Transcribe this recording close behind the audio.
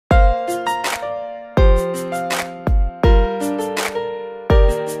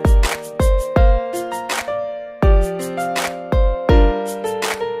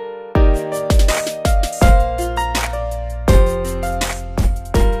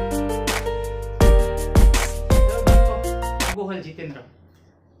કુતૂહલ જીતેન્દ્ર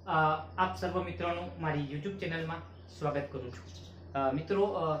આપ સર્વ મિત્રોનું મારી YouTube ચેનલમાં સ્વાગત કરું છું। મિત્રો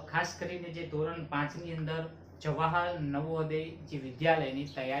ખાસ કરીને જે ધોરણ 5 ની અંદર જવાહર નવોદય જે વિદ્યાલયની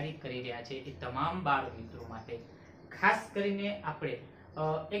તૈયારી કરી રહ્યા છે એ તમામ બાળ મિત્રો માટે ખાસ કરીને આપણે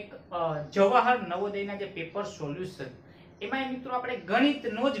એક જવાહર નવોદયના જે પેપર સોલ્યુશન એમાં મિત્રો આપણે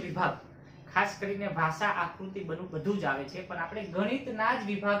ગણિતનો જ વિભાગ ખાસ કરીને ભાષા આકૃતિ બધું જ આવે છે, પણ આપણે ગણિતના જ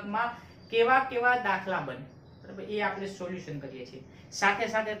વિભાગમાં કેવા કેવા દાખલા બને બરાબર એ આપણે સોલ્યુશન કરીએ છીએ। સાથે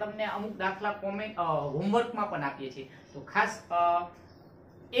સાથે તમને અમુક દાખલા કોમેન્ટ હોમવર્કમાં પણ આપીએ છીએ। તો ખાસ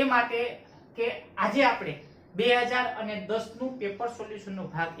એ માટે કે આજે આપણે 2010 નું પેપર સોલ્યુશનનો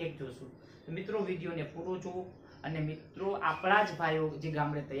ભાગ 1 જોશું। તો મિત્રો વિડીયોને પૂરો જુઓ અને મિત્રો આપણા જ ભાઈઓ જે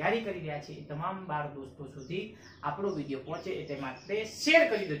ગામડે તૈયારી કરી રહ્યા છે એ તમામ બાળ દોસ્તો સુધી આપણો વિડીયો પહોંચે એ માટે શેર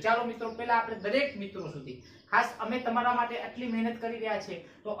કરી દો। ચાલો મિત્રો પહેલા આપણે દરેક મિત્રો સુધી ખાસ અમે તમારા માટે આટલી મહેનત કરી રહ્યા છે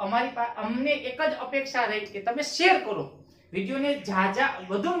તો અમને એક જ અપેક્ષા રહી કે તમે શેર કરો, વિડીયોને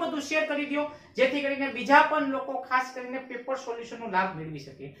વધુ શેર કરી દો જેથી કરીને બીજા પણ લોકો ખાસ કરીને પેપર સોલ્યુશનનો લાભ મેળવી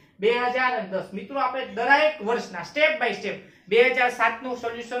શકે। 2010 મિત્રો આપણે દરેક વર્ષના સ્ટેપ બાય સ્ટેપ 2007 નું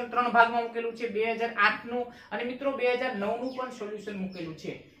સોલ્યુશન 3 ભાગમાં મૂકેલું છે, 2008 નું અને મિત્રો 2009 નું પણ સોલ્યુશન મૂકેલું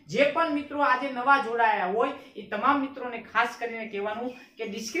છે। જે પણ મિત્રો આજે નવા જોડાયા હોય એ તમામ મિત્રોને ખાસ કરીને કહેવાનું કે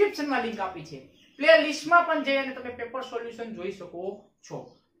ડિસ્ક્રિપ્શનમાં લિંક આપી છે, પ્લેલિસ્ટમાં પણ જઈ અને તમે પેપર સોલ્યુશન જોઈ શકો છો।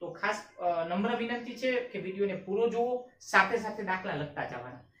 તો ખાસ નમ્ર વિનંતી છે કે વિડીયોને પૂરો જુઓ, સાથે સાથે દાખલા લખતા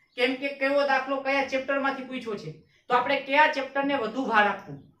જવાના, કેમ કે કયો દાખલો કયા ચેપ્ટરમાંથી પૂછ્યો છે તો આપણે કયા ચેપ્ટરને વધુ ભાર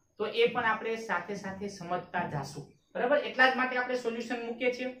આપવું તો એ પણ આપણે સાથે સાથે સમજતા જાશું બરાબર। એટલા જ માટે આપણે સોલ્યુશન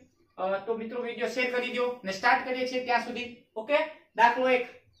મૂકીએ છીએ। તો મિત્રો વિડીયો શેર કરી દો ને સ્ટાર્ટ કરીએ છીએ ત્યાં સુધી। ઓકે, દાખલો 1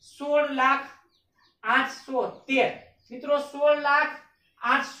 16,813 મિત્રો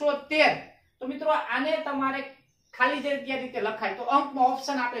 16,813 તો મિત્રો આને તમારે ખાલી જગ્યા રીતે લખાય તો અંકમાં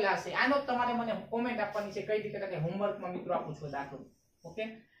ઓપ્શન આપેલા હશે, આનો તમારે મને કોમેન્ટ આપવાની છે કઈ રીતે કે હોમવર્કમાં મિત્રો આપું છું દાખલો। ઓકે,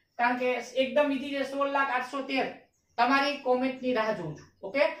 કારણ કે એકદમ ઈઝી છે 16,813 તમારી કોમેન્ટની રાહ જોઉં છું।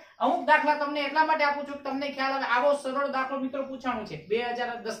 ઓકે, અમુક દાખલા તમને એટલા માટે આપું છું કે તમને ખ્યાલ આવે આવો સરળ દાખલો મિત્રો પૂછાણો છે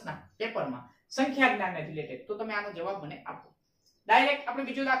 2010 ના પેપરમાં સંખ્યા જ્ઞાનને રિલેટેડ, તો તમે આનો જવાબ મને આપો। ડાયરેક્ટ આપણે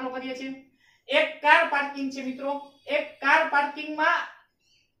બીજો દાખલો કરીએ છીએ। એક કાર પાર્કિંગ છે મિત્રો, એક કાર પાર્કિંગમાં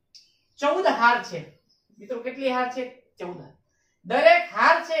 14 હાર છે મિત્રો। કેટલી હાર છે? 14 હાર। દરેક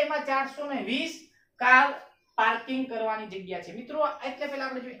હાર છે એમાં 420 કાર પાર્કિંગ કરવાની જગ્યા છે મિત્રો। એટલે પહેલા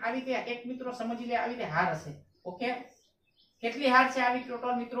આપણે જોઈએ આવી રીતે એક મિત્રો સમજી લે આવી રીતે હાર હશે। ઓકે, કેટલી હાર છે આવી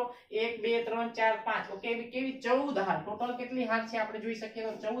ટોટલ મિત્રો 1 2 3 4 5। ઓકે, કેવી 14 હાર ટોટલ કેટલી હાર છે આપણે જોઈ શકીએ તો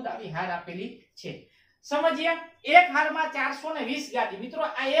 14 આવી હાર આપેલી છે। સમજીએ, એક હારમાં 420 ગાડી મિત્રો,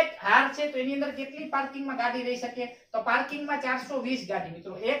 આ એક હાર છે તો એની અંદર કેટલી પાર્કિંગમાં ગાડી રહી શકે તો પાર્કિંગમાં 420 ગાડી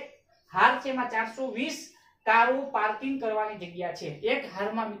મિત્રો। એક હાર છે એમાં 420 કારો પાર્કિંગ કરવાની જગ્યા છે। એક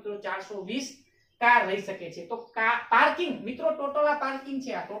હારમાં મિત્રો 420 કાર રહી શકે છે। તો પાર્કિંગ મિત્રો ટોટલ આ પાર્કિંગ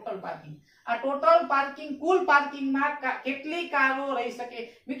છે, આ ટોટલ પાર્કિંગ કુલ પાર્કિંગમાં કેટલી કારો રહી શકે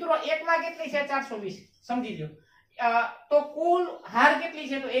મિત્રો? એકમાં કેટલી છે? 420 સમજી લો। તો કુલ હાર કેટલી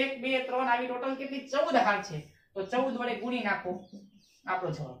છે તો 1 2 3 આવી ટોટલ કેટલી 14 હાર છે તો 14 વડે ગુણી નાખો આપણો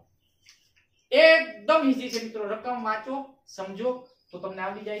જવાબ। એકદમ ઈઝી છે મિત્રો, રકમ વાંચો સમજો તો તમને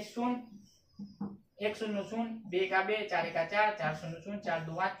આવડી જાય। 0 1 0 0 2 1 2 4 1 4 4 0 0 4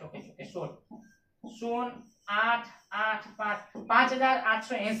 2 5 ચોકે ચોકે 16 0 8 8 5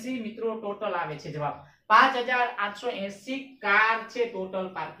 5880 મિત્રો ટોટલ આવે છે જવાબ। 5880 કાર છે ટોટલ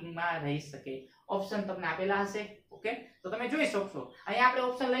પાર્કિંગમાં રહી શકે। ઓપ્શન તમને આપેલા હશે। ઓકે, તો તમે જોઈ શકશો અહીંયા આપણે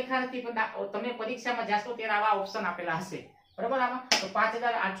ઓપ્શન લખ્યા નથી પણ તમે પરીક્ષામાં જાશો ત્યારે આવા ઓપ્શન આપેલા હશે બરાબર। આમાં તો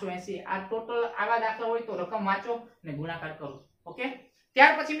 5880 આ ટોટલ આવા દાખલા હોય તો રકમ વાંચો અને ગુણાકાર કરો। ઓકે,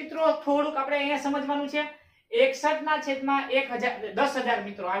 ત્યાર પછી મિત્રો થોડુંક આપણે અહીંયા સમજવાનું છે। 61 ના છેદમાં 1000 10000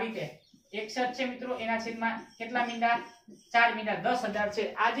 મિત્રો આવી રીતે 61 છે મિત્રો એના છેદમાં કેટલા મીંડા 4 મીંડા 10000 છે।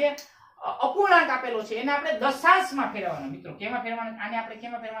 આ જે અપૂર્ણાંક આપેલો છે એને આપણે દશાંશમાં ફેરવવાનો મિત્રો। કેમાં ફેરવવાનો? આને આપણે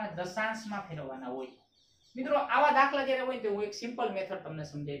કેમાં ફેરવવાના? દશાંશમાં ફેરવવાના હોય મિત્રો। આવા દાખલા જ્યારે હોય તો હું એક સિમ્પલ મેથડ તમને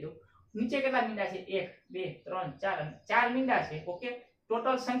સમજાવી દઉં। નીચે કેટલા મીંડા છે? 1 2 3 4 4 મીંડા છે। ઓકે,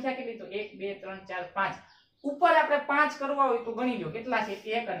 ટોટલ સંખ્યા કેટલી તો 1 2 3 4 5। ઉપર આપણે 5 કરવા હોય તો ગણી લો કેટલા છે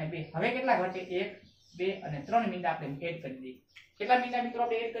 1 અને 2। હવે કેટલા ઘટે? 1 2 અને 3 મીંડા આપણે એડ કરી દઈએ। કેટલા મીંડા મિત્રો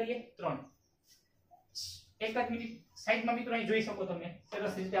આપણે એડ કરીએ? 3। એક જ મિનિટ સાઈડમાં મિત્રો અહીં જોઈ શકો તમે,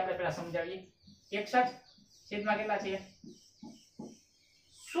 સરસ રીતે આપણે પહેલા સમજાવીએ। 61 છેદમાં કેટલા છે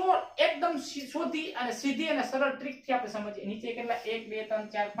 16। એકદમ સીધી અને સરળ ટ્રીક થી આપણે સમજીએ। નીચે કેટલા 1 2 3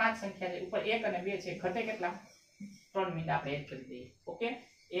 4 5 સંખ્યા છે, ઉપર 1 અને 2 છે, ઘટે કેટલા 3 મીંડા આપણે એડ કરી દઈએ। ઓકે,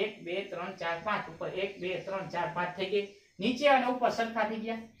 1 2 3 4 5 ઉપર 1 2 3 4 5 થઈ ગઈ। નીચે અને ઉપર સરખા થઈ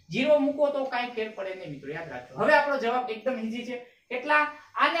ગયા। 0 મૂકો તો કાઈ ફેર પડે નહીં મિત્રો, યાદ રાખજો। હવે આપણો જવાબ એકદમ ઈઝી છે કેટલા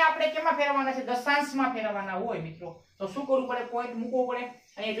આને આપણે કેમાં ફેરવવાના છે દશાંશમાં ફેરવવાના હોય મિત્રો તો શું કરવું પડે પોઈન્ટ મૂકવો પડે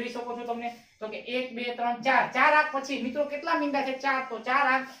અહીંયા જોઈ શકો છો તમને તો કે 1 2 3 4 ચાર આંક પછી મિત્રો કેટલા મીંડા છે 4 તો 4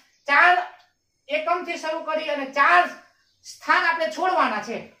 આંક 4 એકમથી શરૂ કરી અને 4 સ્થાન આપણે છોડવાના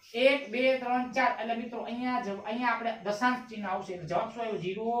છે 1 2 3 4 એટલે મિત્રો અહીંયા આપણે દશાંશ ચિહ્ન આવશે એટલે જવાબ શું આવ્યો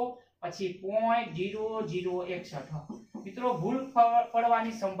 0 પછી 0.0061 મિત્રો ભૂલ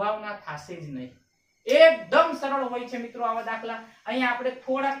પડવાની સંભાવના થશે જ નહીં એકદમ સરળ હોય છે મિત્રો આવા દાખલા અહીંયા આપણે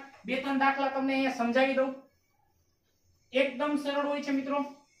થોડા બે ત્રણ દાખલા તમને અહીંયા સમજાવી દઉં એકદમ સરળ હોય છે મિત્રો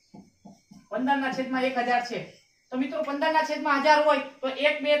 15/1000 છે તો મિત્રો 15/1000 હોય તો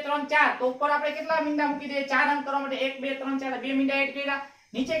 1 2 3 4 તો ઉપર આપણે કેટલા મીંડા મૂકી દઈએ 4 અંક કરવા માટે 1 2 3 4 બે મીંડા એડ કર્યા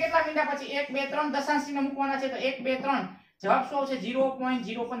નીચે કેટલા મીંડા પછી 1 2 3 દશાંશ ચિહ્ન મૂકવાના છે તો 1 2 3 જવાબ શું આવશે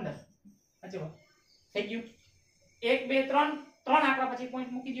 0.015 અચ્છા થઈ ગયું 1 2 3 ત્રણ આંકડા પછી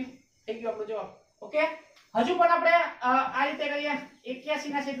પોઈન્ટ મૂકી દઉં થઈ ગયો આપણો જવાબ ઓકે હજુ પણ આપણે આ રીતે કરીએ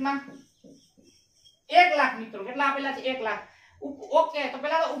 81/1 લાખ મિત્રો કેટલા આપેલા છે 1 લાખ ઓકે તો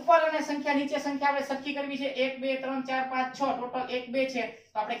પહેલા તો ઉપર અને સંખ્યા નીચે સંખ્યા આપણે સરખી કરવી છે 1 2 3 4 5 6 ટોટલ 1 2 છે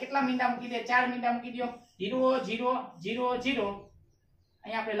તો આપણે કેટલા મીંડા મૂકી દે 4 મીંડા મૂકી દો 0 0 0 0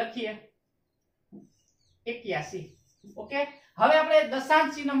 અહીંયા આપણે લખીએ 81 ઓકે હવે આપણે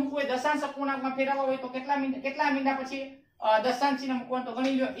દશાંશ ચિહ્ન મૂકવું હોય દશાંશ અપૂર્ણાંકમાં ફેરવવા હોય તો કેટલા મીંડા પછી દશાંશ ચિહ્ન મૂકવાનું તો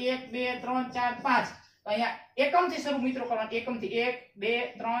ગણી લો 1 2 3 4 5 તો અહીંયા એકમથી શરૂ મિત્રો કરવાનું એકમથી 1 2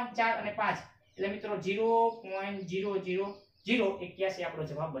 3 4 અને 5 એટલે મિત્રો 0.0081 આપણો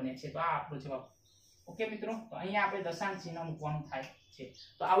જવાબ બને છે તો આ આપણો જવાબ ઓકે મિત્રો તો અહીંયા આપણે દશાંશ ચિહ્ન મૂકવાનું થાય છે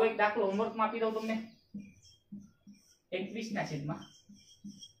તો આવો એક દાખલો હોમવર્કમાં આપી દઉં તમને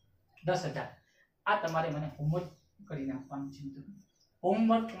 21/10,000 આ તમારે મને હોમવર્ક કરીને આપવાનું છે મિત્રો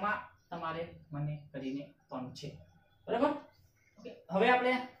હોમવર્કમાં તમારે મને કરીને આપવાનું છે બરાબર ઓકે હવે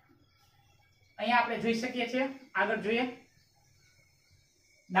આપણે અહીંયા આપણે જોઈ શકીએ છીએ આગળ જોઈએ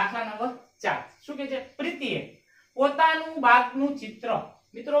દાખલા નંબર 4 શું કહે છે પ્રીતિએ પોતાનું બાગનું ચિત્ર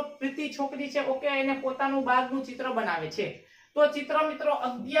મિત્રો પ્રીતિ છોકરી છે ઓકે એને પોતાનું બાગનું ચિત્ર બનાવે છે તો ચિત્ર મિત્રો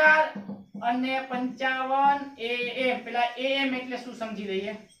 11:55 AM પેલા AM એટલે શું સમજી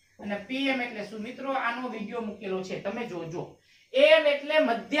લઈએ અને PM એટલે શું મિત્રો આનો વિડિયો મૂકેલો છે તમે જોજો AM એટલે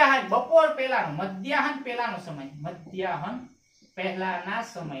મધ્યાહન બપોર પહેલાનો મધ્યાહન પહેલાનો સમય મધ્યાહન પહેલાના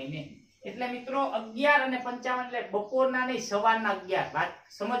સમયને એટલે મિત્રો 11:55 એટલે બપોરના નહીં સવારના 11 વાત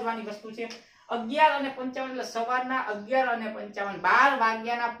સમજવાની વસ્તુ છે 11:55 એટલે સવારના 11:55 12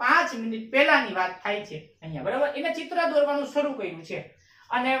 વાગ્યાના 5 મિનિટ પહેલાની વાત થાય છે અહીંયા બરાબર એને ચિત્ર દોરવાનું શરૂ કર્યું છે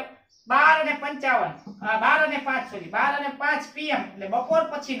અને 12:55 12:05 સોરી 12:05 PM એટલે બપોર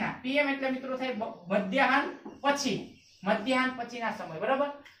પછીના PM એટલે મિત્રો થાય મધ્યાહન પછીના સમય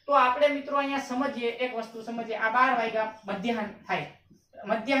બરાબર તો આપણે મિત્રો અહીંયા સમજીએ એક વસ્તુ સમજીએ આ 12 વાગ્યા મધ્યાહન થાય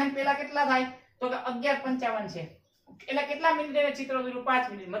મધ્યાહન પહેલા કેટલા થાય તો કે 11:55 છે એટલે કેટલા મિનિટ એને ચિત્ર દોર્યું 5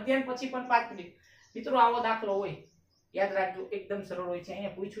 મિનિટ મધ્યાહન પછી પણ 5 મિનિટ મિત્રો આવો દાખલો હોય યાદ રાખજો એકદમ સરળ હોય છે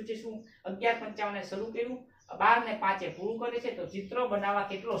અહીંયા પૂછ્યું છે શું 11:55 એ શરૂ કર્યું 12:05 એ પૂરું કરે છે તો ચિત્ર બનાવવા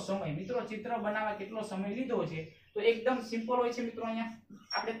કેટલો સમય મિત્રો ચિત્ર બનાવવા કેટલો સમય લીધો છે તો એકદમ સિમ્પલ હોય છે મિત્રો અહીંયા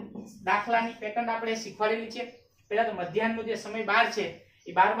આપણે દાખલાની પેટર્ન આપણે શીખવાડેલી છે પહેલા તો મધ્યાહનનો જે સમય 12 છે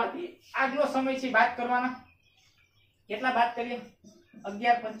એ 12 માંથી આગલો સમય છે બાદ કરવાના કેટલા બાદ કરીએ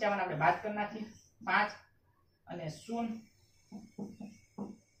 11:55 આપણે બાદ કરી નાખીએ 5 અને 0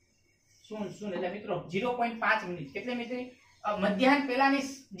 એટલે મિત્રો 0.5 મિનિટ કેટલી મિનિટ મધ્યાહન પહેલાની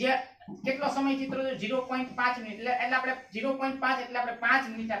જે કેટલો સમય ચિત્ર 0.5 મિનિટ એટલે આપણે 0.5 એટલે આપણે 5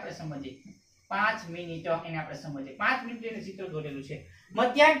 મિનિટ આપણે સમજીએ 5 મિનિટ એને આપણે સમજીએ 5 મિનિટ એને ચિત્ર દોરેલું છે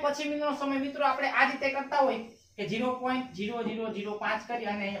મધ્યાહન પછી મિનિટનો સમય મિત્રો આપણે આ રીતે કરતા હોય કે 0.0005 કરી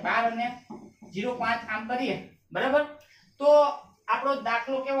અને 12 અને 0.5 આમ કરીએ બરાબર તો આપણો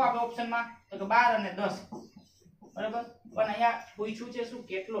દાખલો કેવો આવે ઓપ્શનમાં તો કે 12 અને 10 બરાબર પણ અહીંયા પૂછ્યું છે શું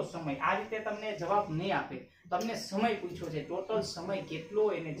કેટલો સમય આ રીતે તમને જવાબ નહીં આપે તમને સમય પૂછ્યો છે ટોટલ સમય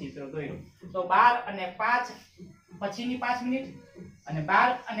કેટલો એને ચિત્ર દોર્યો તો 12 અને 5 પછીની 5 મિનિટ અને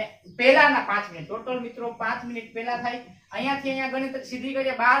 12 અને પહેલાના 5 મિનિટ ટોટલ મિત્રો 5 મિનિટ પહેલા થાય અહીંયાથી અહીંયા ગણિત સીધી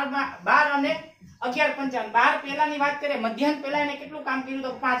કરીએ 12 અને 11:55 12 પહેલાની વાત કરીએ મધ્યાહન પહેલા એને કેટલું કામ કર્યું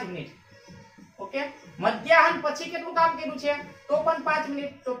તો 5 મિનિટ ઓકે મધ્યાહન પછી કેટલું કામ કર્યું છે તો પણ 5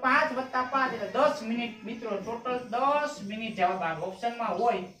 મિનિટ તો 5 + 5 એટલે 10 મિનિટ મિત્રો ટોટલ 10 મિનિટ જવાબ આ ઓપ્શનમાં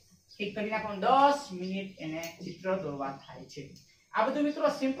હોય ઠીક કરી નાખો 10 મિનિટ એને ચિત્ર દોરવા થાય છે આ બધું મિત્રો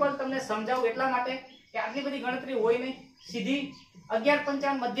સિમ્પલ તમને સમજાવું એટલા માટે કે આટલી બધી ગણતરી હોય નહીં સીધી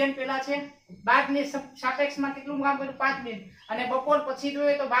 11:55 મધ્યાહન પહેલા છે 12 ની સાપેક્ષમાં કેટલું કામ કર્યું 5 મિનિટ અને બપોર પછી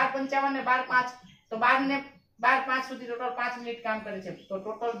જોઈએ તો 12:55 ને 12:05 તો 12 ને 12:05 સુધી ટોટલ 5 મિનિટ કામ કરે છે તો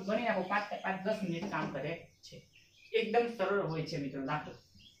ટોટલ ગણી નાખો 5 × 5 10 મિનિટ કામ કરે છે એકદમ સરળ હોય છે મિત્રો દાખલો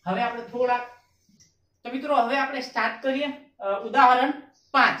હવે આપણે થોડા તો મિત્રો હવે આપણે સ્ટાર્ટ કરીએ ઉદાહરણ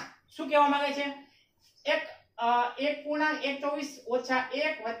 5 શું કહેવા માંગે છે? 1.124 ઓછા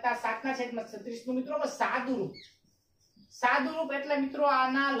 1 વત્તા 7/36 નું મિત્રો સાદું રૂપ. સાદું રૂપ એટલે મિત્રો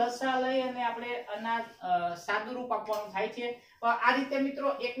આના લસા લઈ અને આપણે આના સાદું રૂપ આપવાનું થાય છે. આ રીતે મિત્રો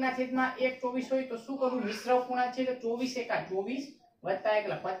 1/124 હોય તો શું કરવું? મિશ્ર પૂર્ણાંક છે એટલે 24 એકા 24 વત્તા 1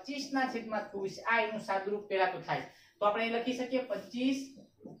 એટલે 25/24. આ એનું સાદું રૂપ પહેલા તો થાય. તો આપણે લખી શકીએ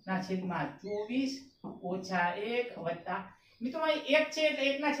 25/24 ઓછા 1 વત્તા મિત્રો અહીં 1 છે એટલે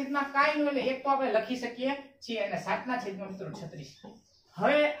 1/કાંઈ નું એટલે 1 તો આપણે લખી શકીએ છીએ અને 7/મિત્રો 36.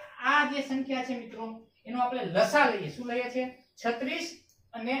 હવે આ જે સંખ્યા છે મિત્રો એનો આપણે લસા લઈએ. શું લઈએ છે? 36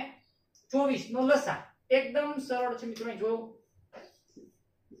 અને 24 નો લસા. એકદમ સરળ છે મિત્રો. અહીં જોયો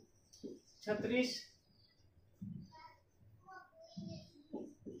 36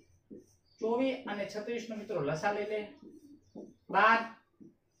 24 અને 36 નો મિત્રો લસા લઈ લે. 12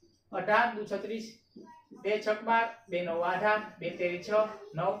 18 દુ 36 2 6 12 2 9 18 2 3 6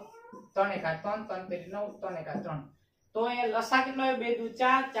 9 3 1 3 3 9 3 1 3. તો એ લસા કેટલો આવ્યો? 2 દુ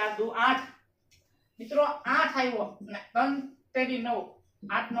 4 4 દુ 8 મિત્રો 8 આવ્યો અને 3 9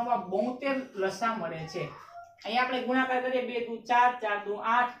 8 9 72 લસા મળે છે. અહીંયા આપણે ગુણાકાર કરીએ 2 દુ 4 4 દુ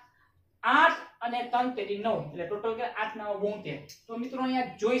 8 8 અને 3 9 એટલે ટોટલ કે 8 9 72. તો મિત્રો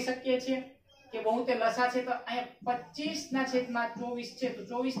અહીંયા જોઈ શકીએ છીએ કે 72 લસા છે. તો અહીંયા 25/24 છે તો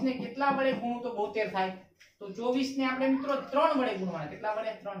 24 ને કેટલા વડે ગુણું તો 72 થાય. તો 24 ને આપણે મિત્રો 3 વડે ગુણવાના. કેટલા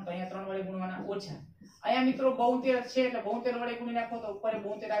વડે? 3. તો અહીંયા 3 વડે ગુણવાના ઓછા. અહીંયા મિત્રો 72 છે એટલે 72 વડે ગુણી નાખો તો ઉપર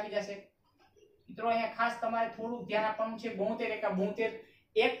 72 આવી જશે. મિત્રો અહીંયા ખાસ તમારે થોડું ધ્યાન આપવાનું છે. 72 એકા 72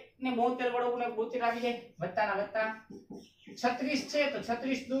 1 ને 72 વડે ગુણે 72 આવી જાય. વત્તાના વત્તા 36 છે તો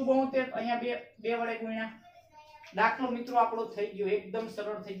 36 દુ 72 અહીંયા 2 વડે ગુણ્યા. દાખલો મિત્રો આપણો થઈ ગયો એકદમ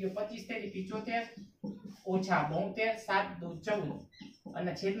સરળ થઈ ગયો. 25 75 ઓછા 72 7 દુ 14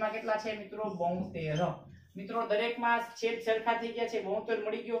 અને છેદમાં કેટલા છે મિત્રો? 72. મિત્રો દરેકમાં છેદ સરખા થઈ ગયા છે. 72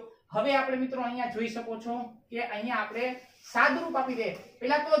 મળી ગયો. હવે આપણે મિત્રો અહીંયા જોઈ શકો છો કે અહીંયા આપણે સાદુરૂપ આપી દે.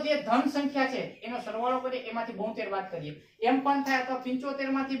 પહેલા તો જે ધન સંખ્યા છે એનો સરવાળો કરીએ, એમાંથી 72 બાદ કરીએ. એમ પણ થાય તો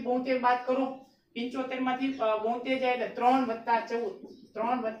 75 માંથી 72 બાદ કરો. 75 માંથી 72 જાય એટલે 3 + 14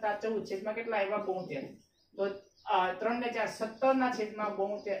 3 + 14 છેદમાં કેટલા આવ્યા? 72. તો 3 ને 4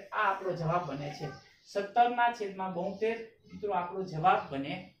 17/72 આ આપણો જવાબ બને છે. 17/72 મિત્રો આપણો જવાબ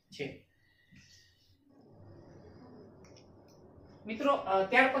બને છે. મિત્રો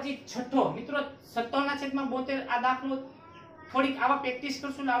ત્યાર પછી છઠ્ઠો મિત્રો 17/72 આ દાખલો થોડીક આવા પ્રેક્ટિસ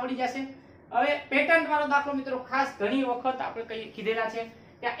કરશું એટલે આવડી જશે. હવે પેટર્ન વાળો દાખલો મિત્રો ખાસ ઘણી વખત આપણે કીધેલા છે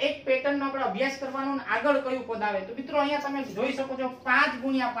કે એક પેટર્ન નો આપણે અભ્યાસ કરવાનો અને આગળ કયું પદ આવે. તો મિત્રો અહીંયા તમે જોઈ શકો છો 5 ×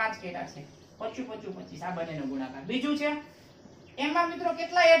 5 કેટલા છે? 25 25 25 આ બંનેનો ગુણાકાર. બીજું છે એમાં મિત્રો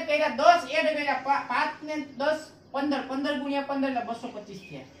કેટલા એડ કર્યા? 10 એડ કર્યા. 5 ને 10 15 15 × 15 એટલે 225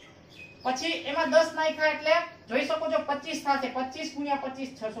 થયા. પછી એમાં 10 નાખ્યા એટલે જોઈ શકો છો 25 થશે. 25 ×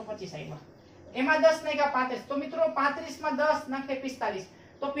 25 625 આવ્યા. એમાં 10 નાખ્યા 35. તો મિત્રો 35 માં 10 નાખે 45.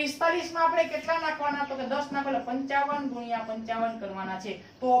 તો 45 માં આપણે કેટલા નાખવાના? તો કે 10 નાખો એટલે 55 × 55 કરવાના છે.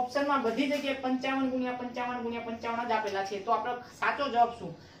 તો ઓપ્શનમાં બધી જગ્યાએ 55 × 55 × 55 જ આપેલા છે. તો આપણો સાચો જવાબ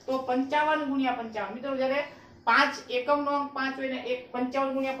શું? તો 55 × 55. મિત્રો જ્યારે 5 એકમનો અંક 5 હોય ને 55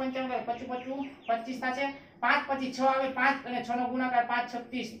 × 55 એટલે 25 25 થશે. 5 પછી 6 આવે 5 અને 6 નો ગુણાકાર 5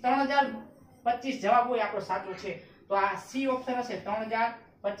 36 3025 જવાબ હોય આપણો સાચો છે. તો આ સી ઓપ્શન હશે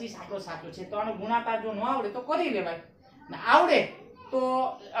 3025 આપણો સાચો છે. તો આનો ગુણાકાર જો ન આવડે તો કરી લેવાય, ને આવડે તો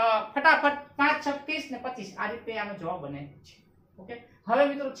ફટાફટ 5 36 ને 25 આ રીતે આનો જવાબ બને છે. ઓકે, હવે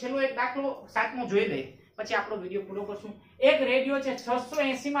મિત્રો છેલ્લો એક દાખલો 7મો જોઈ લઈએ પછી આપણો વિડિયો પૂરો કરશું. એક રેડિયો છે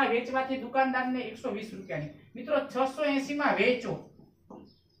 680 માં વેચવાથી દુકાનદારને 120 રૂપિયાની. મિત્રો 680 માં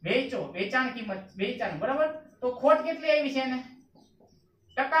વેચાણ કિંમત બરાબર. તો ખોટ કેટલી આવી છે? ને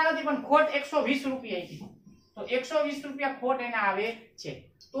ટકા નથી પણ ખોટ 120 રૂપિયા આવી. તો 120 રૂપિયા ખોટ એને આવે છે.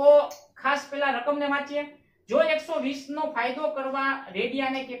 તો ખાસ પેલા રકમને વાંચીએ. જો 120 નો ફાયદો કરવા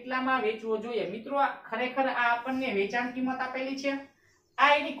રેડિયાને કેટલામાં વેચવો જોઈએ? મિત્રો ખરેખર આ આપણને વેચાણ કિંમત આપેલી છે,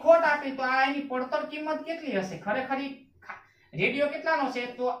 આ એની ખોટ આપી, તો આ એની પડતર કિંમત કેટલી હશે? ખરેખર રેડિયો કેટલાનો છે?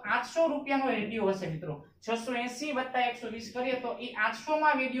 તો 800 રૂપિયાનો રેડિયો હશે. મિત્રો 680 + 120 કરીએ તો એ 800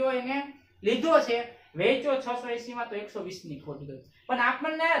 માં રેડિયો એને લીધો છે, વેચ્યો 680 માં, તો 120 ની ખોટ ગઈ. પણ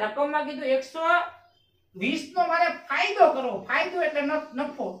આપણને રકમમાં કીધું 120 નો મારે ફાયદો કરવો. ફાયદો એટલે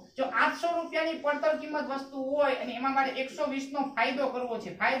નફો. જો 800 રૂપિયાની પડતર કિંમત વસ્તુ હોય અને એમાં મારે 120 નો ફાયદો કરવો છે,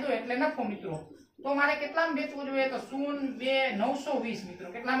 ફાયદો એટલે નફો મિત્રો, તો મારે કેટલામાં વેચવું જોઈએ? તો 0 2 920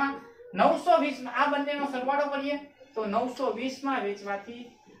 મિત્રો. કેટલામાં? 920 માં. આ બંનેનો સરવાળો કરીએ તો 920 માં વેચવાથી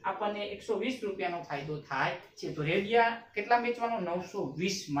આપણને 120 રૂપિયાનો ફાયદો થાય છે. તો રેડિયા કેટલા વેચવાનો?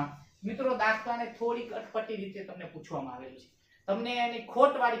 920 માં. મિત્રો દાખલાને થોડીક અટપટી રીતે તમને પૂછવામાં આવેલું છે. તમને એની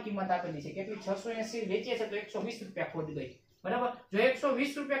ખોટ વાળી કિંમત આપેલી છે કેટલી? 680 વેચે છે તો 120 રૂપિયા ખોટ ગઈ. બરાબર. જો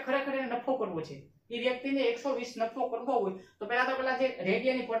 120 રૂપિયા ખરેખર એને નફો કરવો છે, એ વ્યક્તિને 120 નફો કરવો હોય તો પેલા જે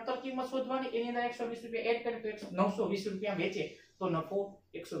રેડિયાની પડતર કિંમત શોધવાની, એની અંદર 120 રૂપિયા એડ કરી તો 920 રૂપિયા વેચે તો નફો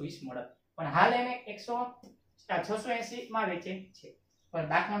 120 મળે. પણ હાલ એને 680 માં વેચે છે, પણ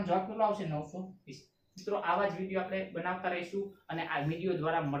દાખલાનો જવાબ કેટલો આવશે? 920. મિત્રો આવા જ વિડીયો આપણે બનાવતા રહીશું અને આ વિડીયો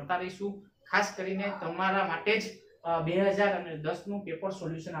દ્વારા મળતા રહીશું. ખાસ કરીને તમારા માટે જ 2010 નું પેપર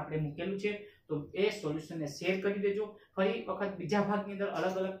સોલ્યુશન આપણે મૂકેલું છે, તો એ સોલ્યુશનને શેર કરી દેજો. ફરી વખત બીજા ભાગની અંદર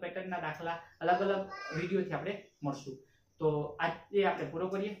અલગ અલગ પેટર્નના દાખલા અલગ અલગ વિડીયોથી આપણે મળશું. તો આજે આપણે પૂરો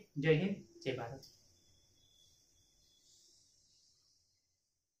કરીએ. જય હિન્દ, જય ભારત.